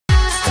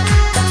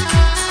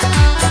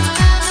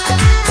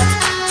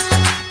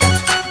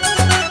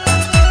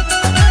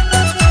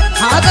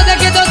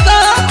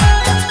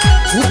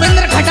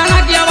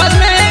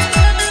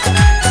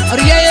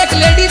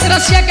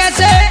रसिया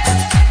कैसे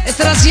इस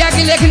रसिया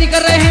की लेखनी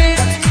कर रहे हैं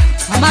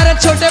हमारे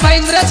छोटे भाई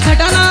नरेश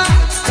खटाना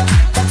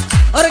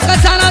और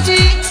खटाना जी,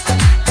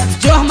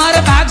 जो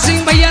हमारे भाग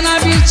सिंह भैया ना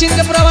भी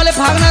चिंतपुरा वाले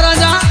भागना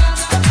राजा,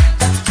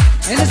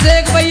 इनसे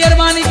एक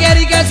बेईमानी कह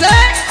रही कैसे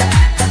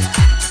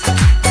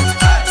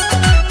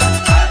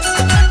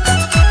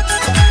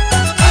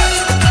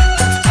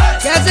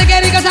कैसे कह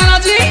रही खटाना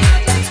जी।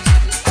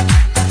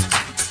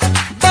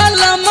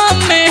 बलम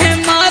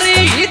में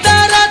मारी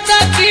दरद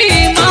की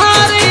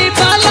मारी,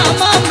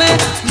 बलम में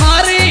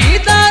मारी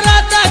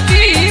दरद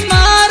की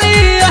मारी,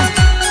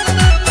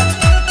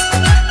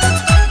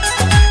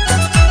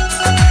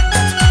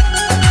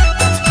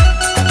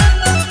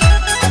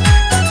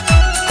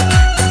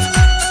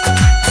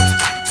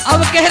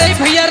 अब कह रही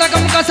भैया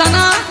रकम का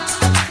सना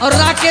और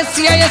राकेश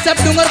सिया ये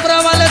सब डूंगरपुरा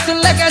वाले सुन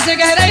ले कैसे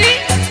कह रही।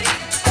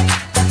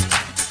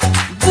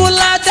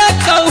 बुला दे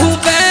कहू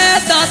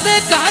बेदा दे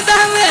गादा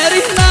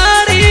मेरी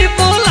नाड़ी,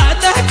 बुला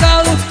दे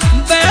कहू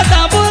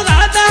बेदा बुला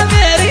दे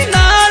मेरी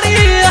नाड़ी,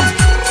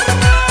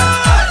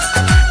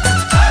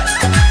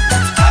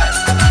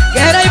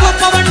 कह रही वो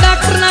पवन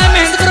डॉक्टर ना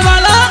मेहंदपुर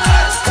वाला,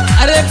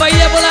 अरे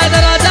भैया बुला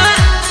दे राजा।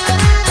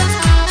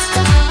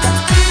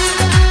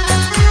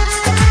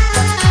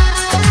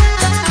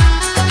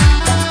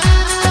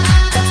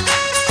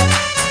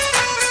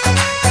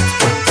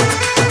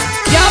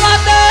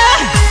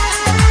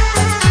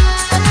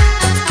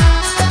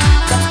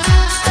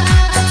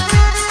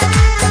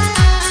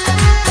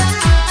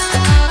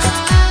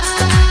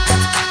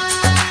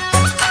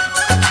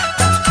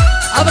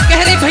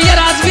 भैया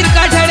राजवीर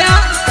का ठेड़ा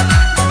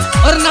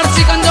और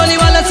नरसी कंजोली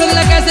वाले सुन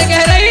ले कैसे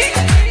कह रही।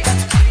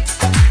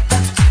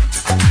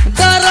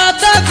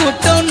 दराता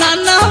घुटो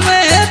नाना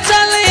में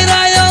चले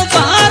रहो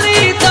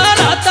भारी,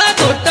 दराता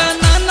घुटो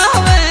नाना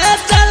में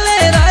चले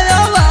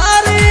रहो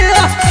भारी।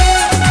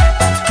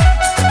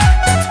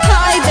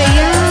 हाय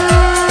भैया,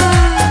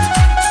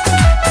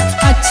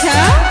 अच्छा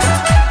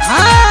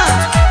हाँ,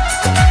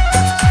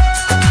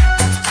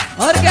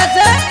 और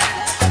कैसे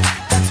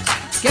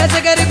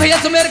कैसे कह रही भैया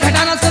सुमेर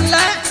खटाना सुन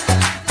ले।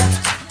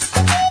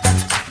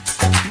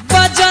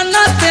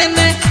 बजाना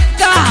तेने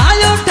कहा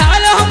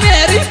उठायो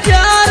मेरी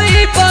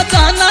प्यारी,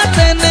 बजाना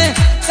तेने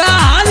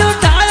कहा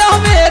उठायो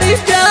मेरी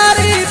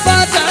प्यारी,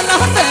 बजाना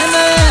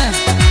तेने।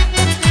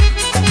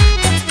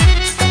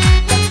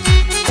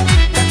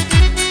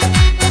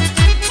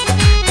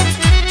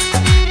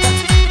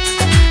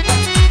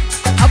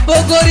 अब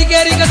वो गोरी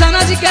गेरी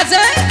खटाना जी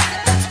कैसे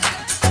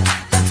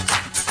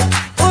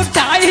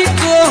उठाई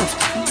को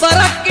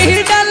बरक की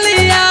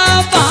डलिया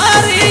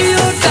भारी,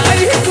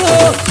 उठाई को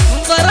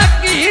बरक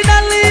की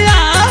डलिया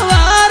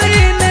भारी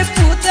ने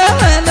पूछे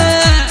मैंने।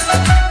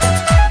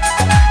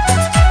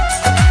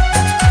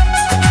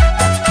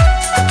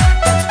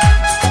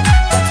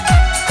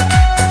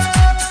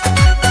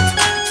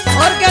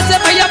 और कैसे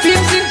भैया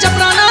भीम सिंह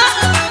चपराना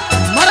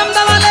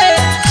मरमदा वाले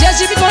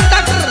जेसीबी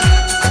कॉन्ट्रैक्टर,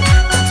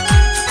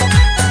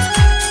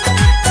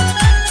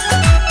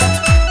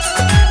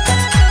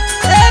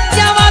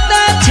 क्या बात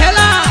है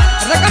छेला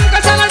रकम का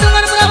चला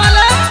डूंगरपुरा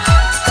वाला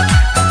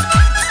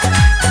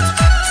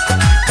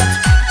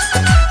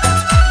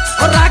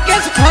और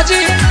राकेश फौजी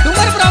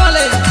डूंगरपुरा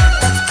वाले।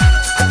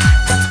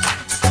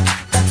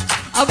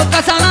 अब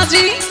कसाना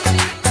जी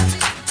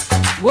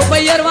वो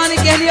बेईमानी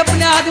कह ली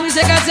अपने आदमी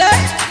से कैसे,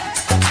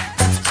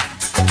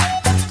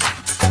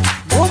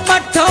 वो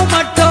मट्ठो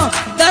मट्ठो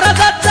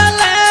दर्द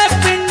चले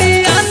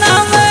पिंडिया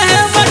नाम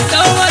है,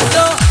 मट्ठो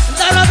मट्ठो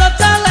दर्द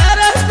चले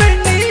रे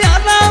पिंडिया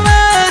नाम है।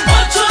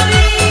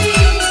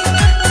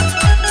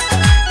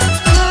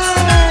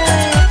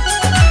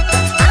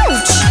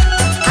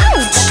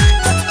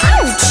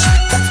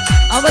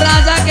 अब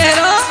राजा कह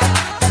रो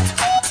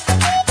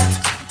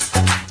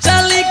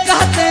चली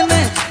कहते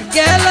में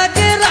गहल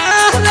गिरा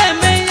रे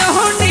में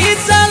योनी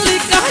चली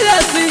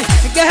कहसी,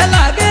 गहल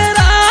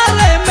गिरा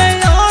रे में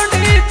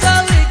योनी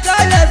चली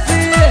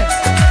कहसी।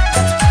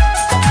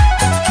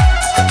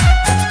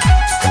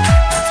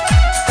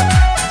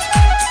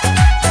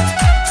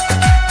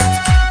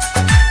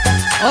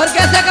 और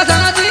कैसे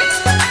खटाना जी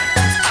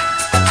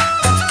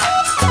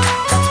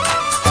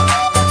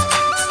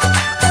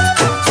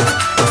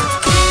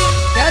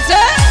कैसे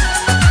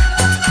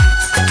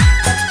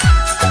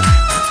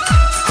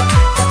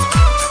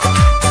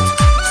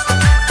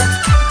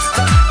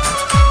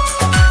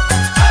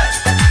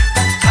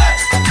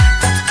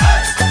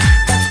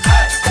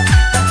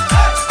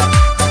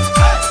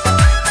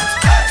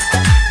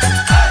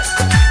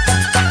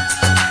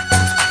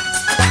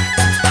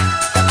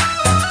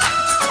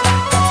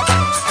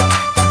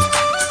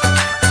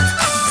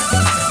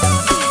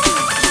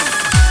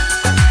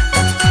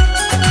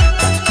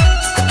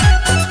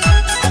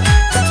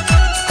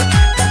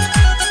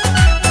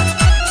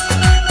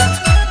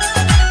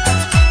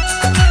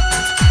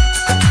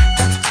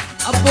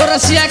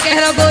रसिया कह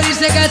रहा गोरी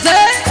से कैसे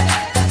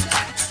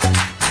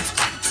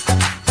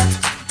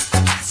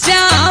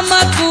श्याम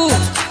को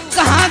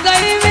कहाँ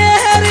गई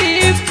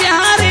मेरी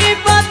प्यारी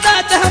बता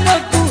दे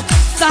हमको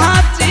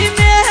साची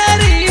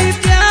मेरी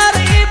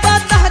प्यारी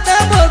बता दे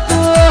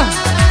हमको।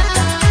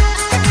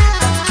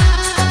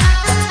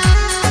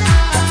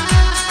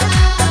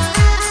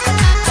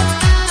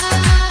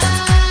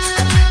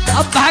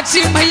 भाग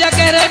सिंह भैया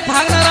कह रहे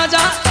भागना राजा।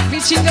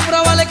 बीचिंग के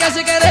पुरा वाले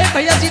कैसे कह रहे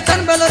भैया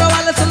जीतन बेलोरो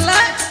वाले सुन ले।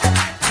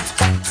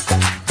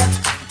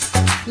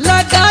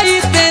 लगाई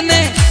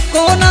तेने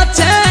कोना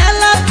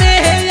चलाते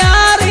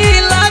यारी,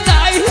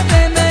 लगाई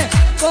तेने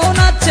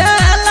कोना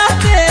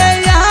चलाते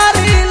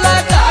यारी,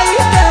 लगाई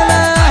तेने।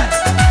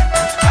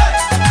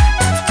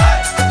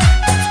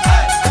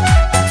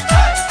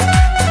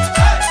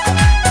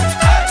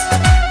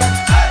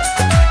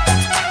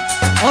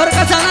 और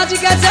खताना जी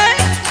कैसे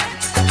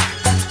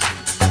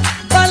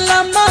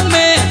बलम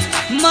में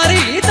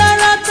मरी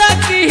दर्द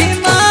की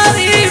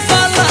मारी,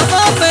 बलम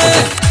में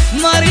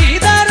मरी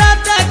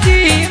दर्द की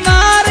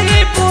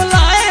मारी,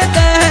 बुलाए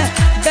दे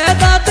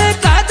बेदा दे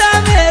कादा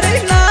मेरी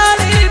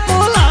नारी,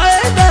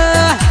 बुलाए दे।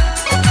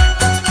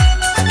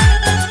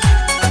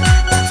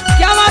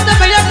 क्या बात है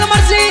भैया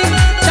कमर सिंह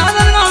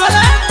चादर में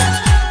वाला।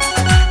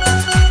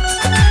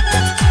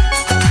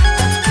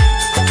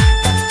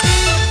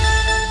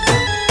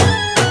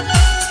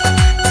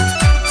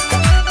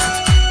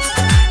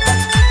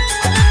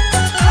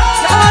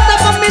 क्या बात है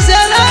मम्मी से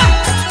ना।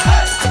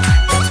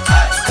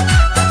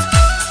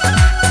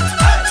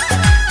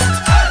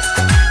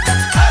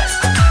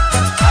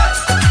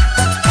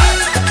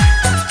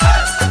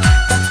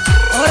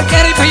 और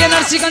कह रही भैया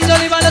नरसी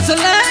गंजोली वाले सुन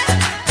ले।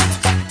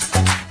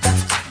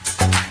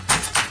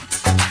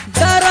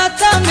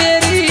 दर्द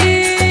मेरी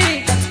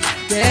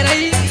कह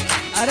रही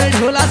अरे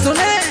ढोला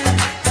सुने।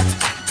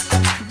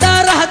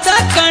 दर्द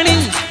कणी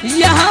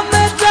यहाँ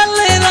में चल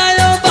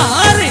रहा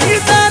भारी,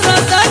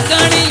 दर्द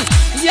कणी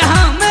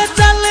यहाँ में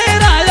चल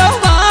रहा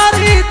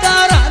भारी,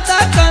 दर्द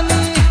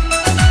कणी।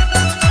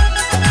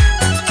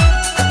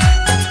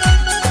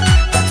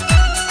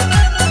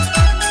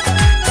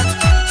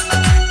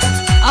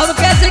 अब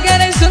कैसे कह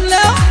रही सुन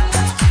लो।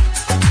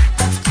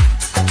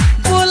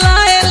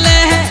 बुलाए ले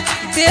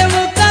देव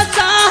का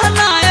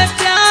सहना है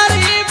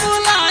प्यारी,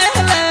 बुलाए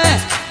ले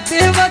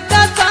देव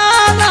का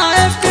सहना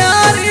है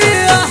प्यारी।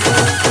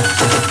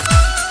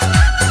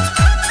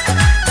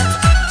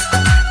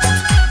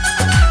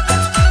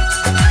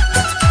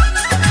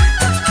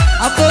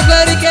 अब वो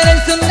गौरी कह रही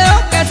सुन लो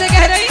कैसे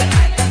कह रही।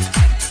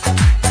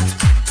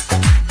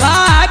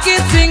 भाग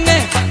सिंह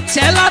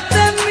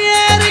चलाते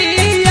मेरी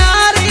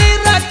यारी,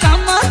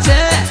 रकम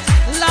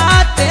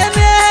चलाते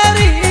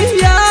मेरी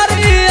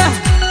यारी।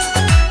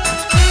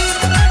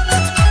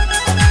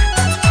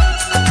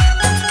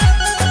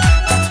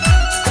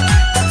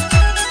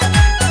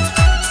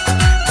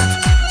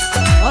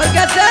 और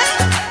कैसे